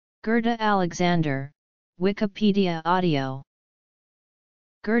Gerda Alexander, Wikipedia audio.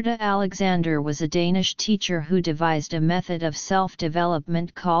 Gerda Alexander was a Danish teacher who devised a method of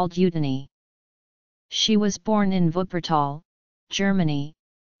self-development called Udemy. She was born in Wuppertal, Germany,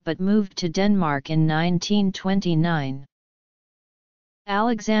 but moved to Denmark in 1929.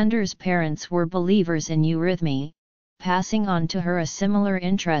 Alexander's parents were believers in eurythmy, passing on to her a similar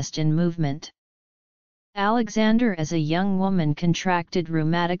interest in movement. Alexander as a young woman contracted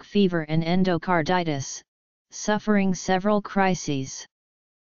rheumatic fever and endocarditis, suffering several crises.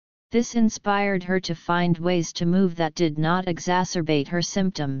 This inspired her to find ways to move that did not exacerbate her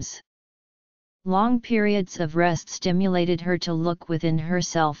symptoms. Long periods of rest stimulated her to look within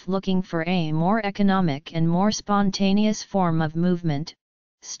herself, looking for a more economic and more spontaneous form of movement,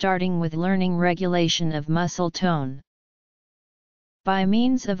 starting with learning regulation of muscle tone. By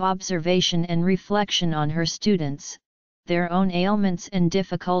means of observation and reflection on her students, their own ailments and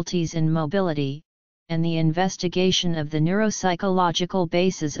difficulties in mobility, and the investigation of the neuropsychological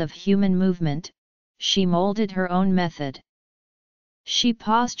basis of human movement, she molded her own method. She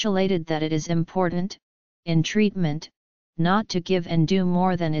postulated that it is important, in treatment, not to give and do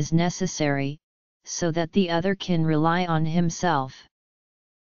more than is necessary, so that the other can rely on himself.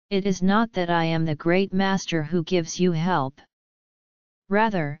 It is not that I am the great master who gives you help.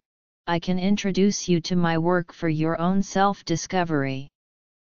 Rather, I can introduce you to my work for your own self-discovery.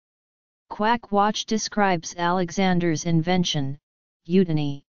 Quackwatch describes Alexander's invention,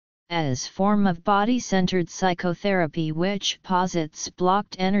 Udemy, as form of body-centered psychotherapy which posits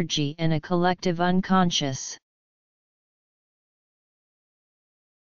blocked energy in a collective unconscious.